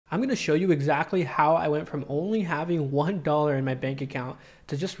I'm going to show you exactly how I went from only having $1 in my bank account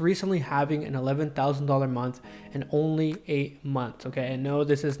to just recently having an $11,000 month in only 8 months. Okay, I know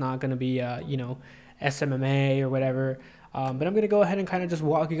this is not going to be, SMMA or whatever, but I'm going to go ahead and kind of just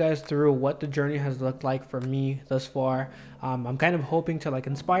walk you guys through what the journey has looked like for me thus far. I'm kind of hoping to like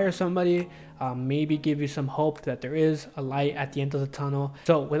inspire somebody, maybe give you some hope that there is a light at the end of the tunnel.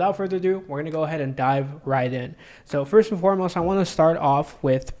 So without further ado, we're going to go ahead and dive right in. So first and foremost, I want to start off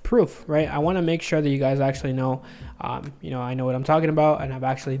with proof, right? I want to make sure that you guys actually know, I know what I'm talking about and I've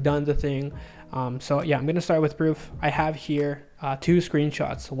actually done the thing. So yeah, I'm going to start with proof. I have here two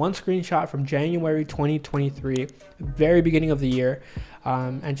screenshots. One screenshot from January 2023, very beginning of the year.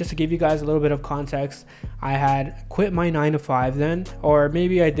 And just to give you guys a little bit of context, I had quit my 9 to 5 then, or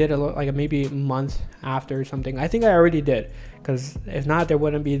maybe I did maybe a month after or something. I think I already did, because if not, there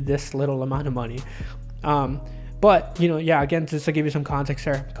wouldn't be this little amount of money. But again, just to give you some context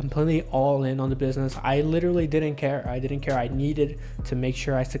here, completely all in on the business. I literally didn't care. I needed to make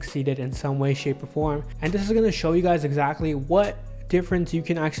sure I succeeded in some way, shape, or form. And this is going to show you guys exactly what difference you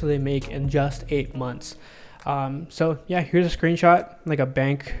can actually make in just 8 months. So yeah, here's a screenshot, like a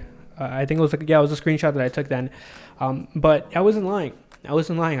bank. I think it was it was a screenshot that I took then. But I wasn't lying.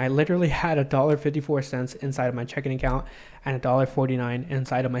 I literally had $1.54 inside of my checking account and $1.49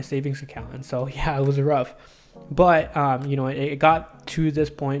 inside of my savings account. And so yeah, it was rough. But it got to this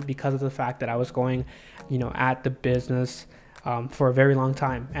point because of the fact that I was going, at the business for a very long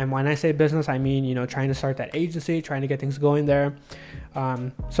time. And when I say business, I mean, trying to start that agency, trying to get things going there.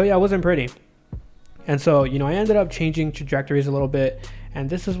 So yeah, it wasn't pretty. And so, I ended up changing trajectories a little bit. And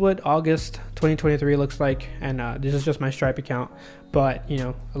this is what August 2023 looks like. And this is just my Stripe account. But,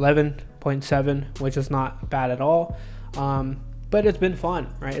 11.7, which is not bad at all. But it's been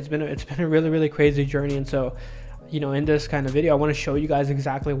fun, right? It's been a really, really crazy journey. And so, in this kind of video, I want to show you guys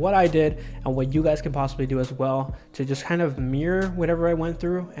exactly what I did and what you guys can possibly do as well to just kind of mirror whatever I went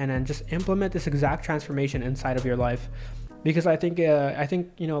through and then just implement this exact transformation inside of your life. Because I think a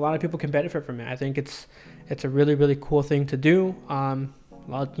lot of people can benefit from it. I think it's a really, really cool thing to do.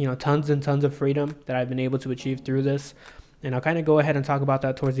 Tons and tons of freedom that I've been able to achieve through this. And I'll kind of go ahead and talk about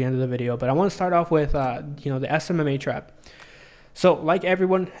that towards the end of the video. But I want to start off with, the SMMA trap. So like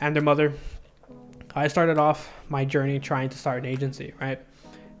everyone and their mother, I started off my journey trying to start an agency, right?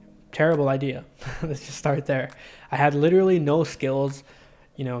 Terrible idea. Let's just start there. I had literally no skills,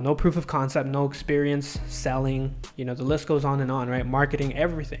 no proof of concept, no experience selling, the list goes on and on, right? Marketing,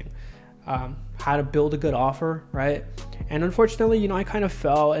 everything. How to build a good offer, right? And unfortunately, I kind of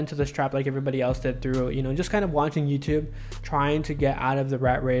fell into this trap like everybody else did through, just kind of watching YouTube, trying to get out of the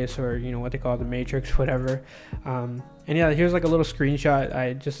rat race or, what they call the matrix, whatever. And yeah, here's like a little screenshot.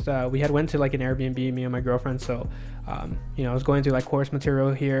 I just, we had went to like an Airbnb, me and my girlfriend. So, I was going through like course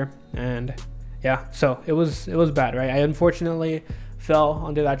material here and yeah, so it was bad, right? I unfortunately fell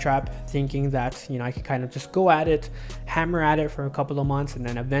under that trap thinking that, I could kind of just go at it, hammer at it for a couple of months and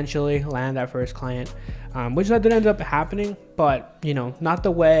then eventually land that first client, which that did end up happening, but, not the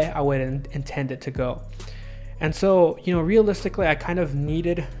way I would intend it to go. And so, realistically, I kind of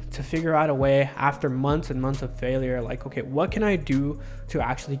needed to figure out a way after months and months of failure, like, okay, what can I do to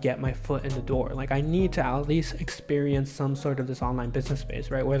actually get my foot in the door? Like, I need to at least experience some sort of this online business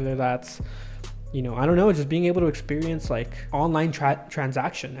space, right? Whether that's, I don't know, just being able to experience like online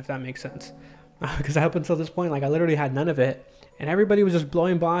transaction, if that makes sense. Because up until this point, like I literally had none of it and everybody was just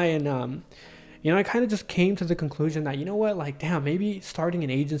blowing by. And, I kind of just came to the conclusion that, like, damn, maybe starting an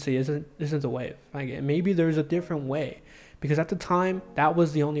agency isn't the way. Like maybe there's a different way, because at the time that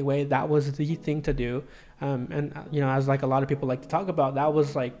was the only way, that was the thing to do. As like a lot of people like to talk about, that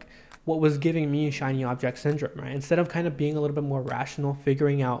was like what was giving me shiny object syndrome, right? Instead of kind of being a little bit more rational,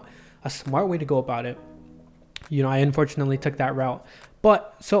 figuring out a smart way to go about it, I unfortunately took that route.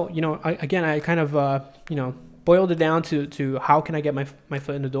 But so, I kind of, boiled it down to how can I get my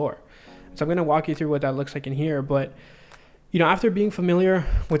foot in the door? So I'm going to walk you through what that looks like in here. But, after being familiar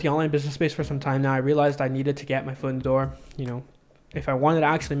with the online business space for some time now, I realized I needed to get my foot in the door, if I wanted to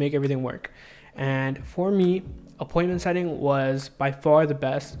actually make everything work. And for me, appointment setting was by far the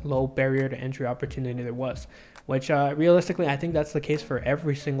best low barrier to entry opportunity there was. Which realistically, I think that's the case for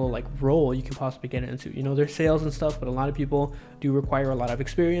every single like role you can possibly get into. There's sales and stuff, but a lot of people do require a lot of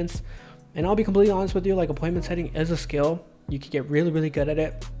experience. And I'll be completely honest with you, like appointment setting is a skill. You can get really, really good at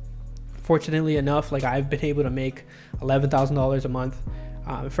it. Fortunately enough, like I've been able to make $11,000 a month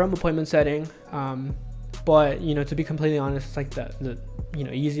from appointment setting. But to be completely honest, it's like the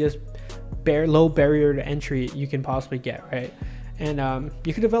easiest low barrier to entry you can possibly get, right? And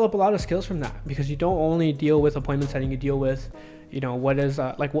you can develop a lot of skills from that, because you don't only deal with appointment setting, you deal with what is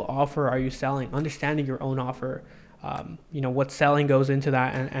like, what offer are you selling, understanding your own offer, what selling goes into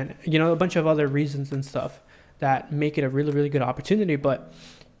that, and a bunch of other reasons and stuff that make it a really, really good opportunity. But,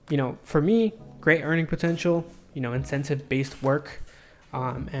 for me, great earning potential, incentive-based work,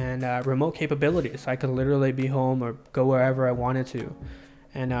 and remote capabilities. I could literally be home or go wherever I wanted to.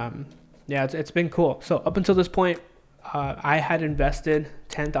 And it's been cool. So up until this point, I had invested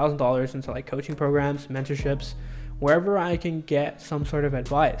 $10,000 into like coaching programs, mentorships, wherever I can get some sort of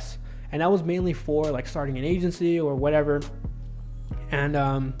advice. And that was mainly for like starting an agency or whatever. And,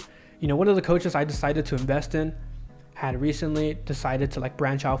 one of the coaches I decided to invest in had recently decided to like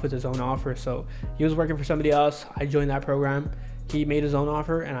branch off with his own offer. So he was working for somebody else. I joined that program. He made his own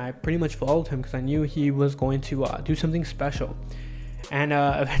offer, and I pretty much followed him because I knew he was going to do something special. And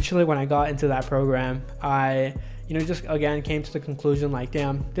eventually when I got into that program, I just again came to the conclusion like,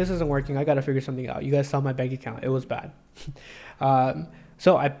 damn, this isn't working. I got to figure something out. You guys saw my bank account. It was bad.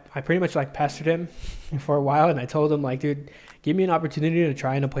 So I pretty much like pestered him for a while, and I told him like, dude, give me an opportunity to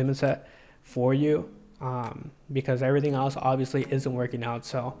try an appointment set for you, because everything else obviously isn't working out.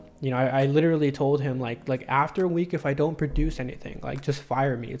 So, I literally told him like after a week, if I don't produce anything, like just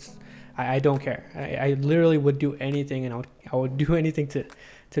fire me. I don't care. I literally would do anything, and I would do anything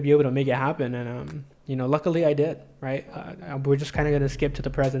to be able to make it happen. And, luckily I did, right? We're just kind of going to skip to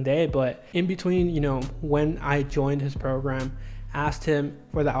the present day, but in between, when I joined his program, asked him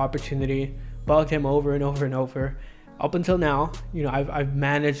for the opportunity, bugged him over and over and over, up until now, I've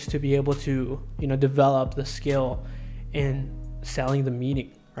managed to be able to, develop the skill in selling the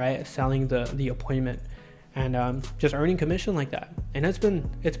meeting, right? Selling the appointment, and just earning commission like that. And it's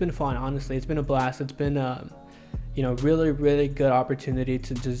been fun, honestly. It's been a blast. It's been really, really good opportunity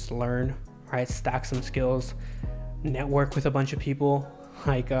to just learn, right? Stack some skills, network with a bunch of people.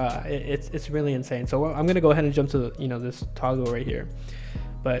 Like it's really insane. So I'm gonna go ahead and jump to this toggle right here.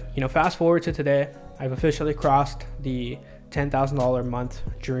 But fast forward to today, I've officially crossed the $10,000 a month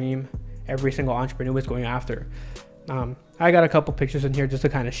dream every single entrepreneur was going after. I got a couple pictures in here just to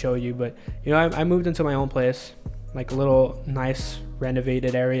kind of show you, but I moved into my own place, like a little nice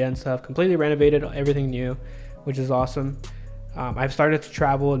renovated area and stuff, completely renovated, everything new, which is awesome. I've started to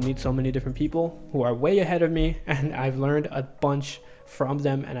travel and meet so many different people who are way ahead of me, and I've learned a bunch from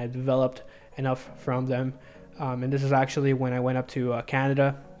them, and I've developed enough from them. And this is actually when I went up to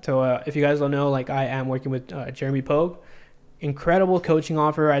Canada. So if you guys don't know, like, I am working with Jeremy Pogue. Incredible coaching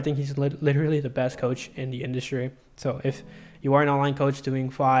offer. I think he's literally the best coach in the industry. So if you are an online coach doing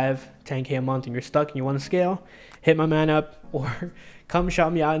 5-10K a month and you're stuck and you want to scale, hit my man up, or come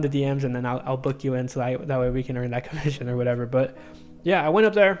shout me out in the DMs, and then I'll book you in, so that way we can earn that commission or whatever. But yeah, I went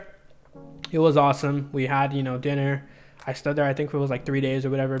up there. It was awesome. We had, dinner. I stood there, I think it was like 3 days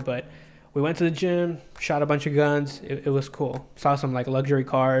or whatever, but we went to the gym, shot a bunch of guns. It was cool. Saw some like luxury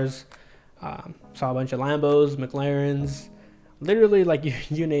cars, saw a bunch of Lambos, McLarens, literally like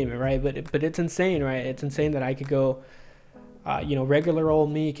you name it, right? But it's insane, right? It's insane that I could go, regular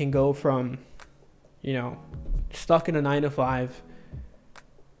old me can go from, stuck in a 9-to-5,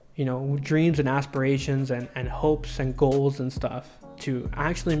 dreams and aspirations and hopes and goals and stuff, to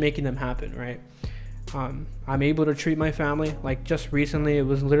actually making them happen, right? I'm able to treat my family. Like, just recently, it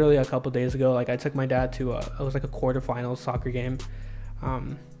was literally a couple days ago, like I took my dad to it was like a quarterfinals soccer game.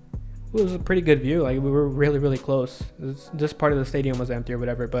 It was a pretty good view. Like, we were really, really close. This part of the stadium was empty or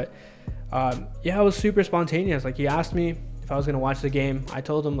whatever, but it was super spontaneous. Like, he asked me if I was gonna watch the game. I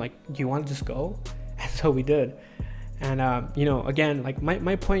told him, like, do you want to just go? And so we did. And again, like,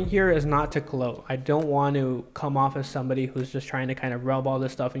 my point here is not to gloat. I don't want to come off as somebody who's just trying to kind of rub all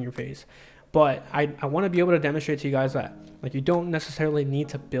this stuff in your face. But I want to be able to demonstrate to you guys that, like, you don't necessarily need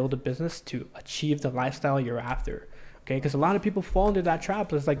to build a business to achieve the lifestyle you're after, okay? Because a lot of people fall into that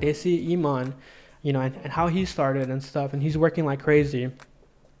trap. It's like they see Iman, and how he started and stuff, and he's working like crazy.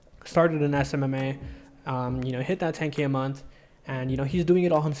 Started an SMMA, hit that 10K a month, and, he's doing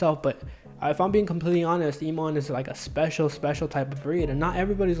it all himself. But if I'm being completely honest, Iman is like a special type of breed, and not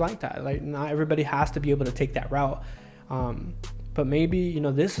everybody's like that. Like, not everybody has to be able to take that route. But maybe,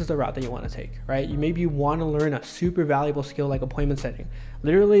 this is the route that you want to take, right? Maybe you want to learn a super valuable skill like appointment setting.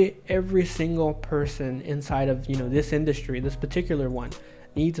 Literally every single person inside of, this industry, this particular one,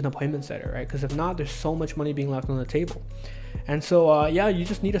 needs an appointment setter, right? Because if not, there's so much money being left on the table. And so, you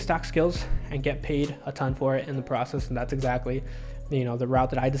just need to stack skills and get paid a ton for it in the process. And that's exactly, the route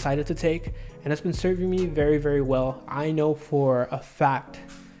that I decided to take. And it's been serving me very, very well. I know for a fact,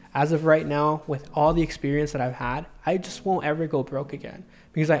 as of right now, with all the experience that I've had, I just won't ever go broke again,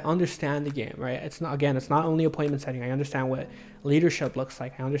 because I understand the game, right? It's not only appointment setting. I understand what leadership looks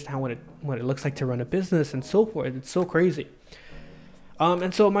like. I understand what it looks like to run a business and so forth. It's so crazy.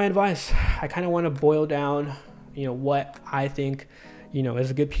 And so my advice, I kind of want to boil down, what I think, is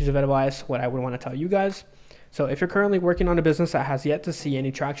a good piece of advice, what I would want to tell you guys. So if you're currently working on a business that has yet to see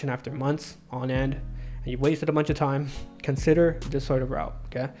any traction after months on end, and you've wasted a bunch of time, consider this sort of route,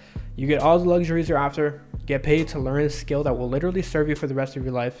 okay? You get all the luxuries you're after, get paid to learn a skill that will literally serve you for the rest of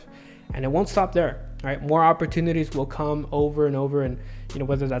your life, and it won't stop there, right? More opportunities will come over and over, and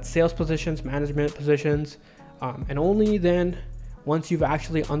whether that's sales positions, management positions, and only then, once you've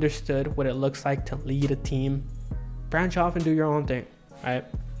actually understood what it looks like to lead a team, branch off and do your own thing, right?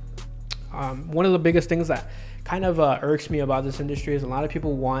 One of the biggest things that kind of irks me about this industry is a lot of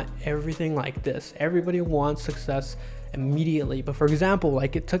people want everything like this. Everybody wants success immediately. But for example,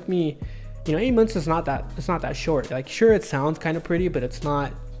 like it took me, 8 months is not that short. Like sure, it sounds kind of pretty, but it's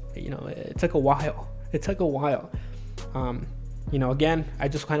not, it took a while. It took a while. Again, I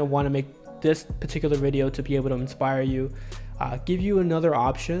just kind of want to make this particular video to be able to inspire you, give you another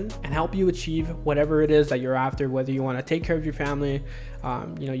option and help you achieve whatever it is that you're after, whether you want to take care of your family,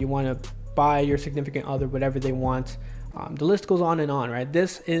 you want to buy your significant other whatever they want. The list goes on and on, right?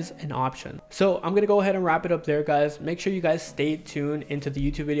 This is an option. So I'm gonna go ahead and wrap it up there, guys. Make sure you guys stay tuned into the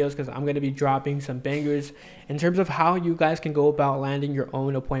YouTube videos because I'm gonna be dropping some bangers in terms of how you guys can go about landing your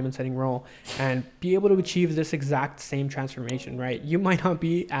own appointment setting role and be able to achieve this exact same transformation, right? You might not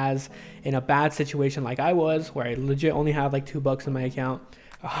be as in a bad situation like I was, where I legit only had like $2 in my account.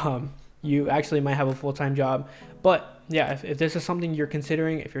 You actually might have a full-time job, but yeah, if this is something you're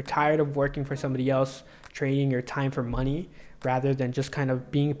considering, if you're tired of working for somebody else, trading your time for money rather than just kind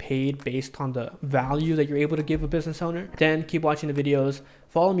of being paid based on the value that you're able to give a business owner, then keep watching the videos.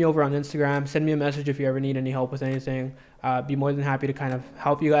 Follow me over on Instagram. Send me a message if you ever need any help with anything. Be more than happy to kind of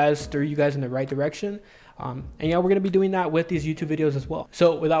help you guys, steer you guys in the right direction. And yeah, we're going to be doing that with these YouTube videos as well.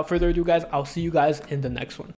 So without further ado, guys, I'll see you guys in the next one.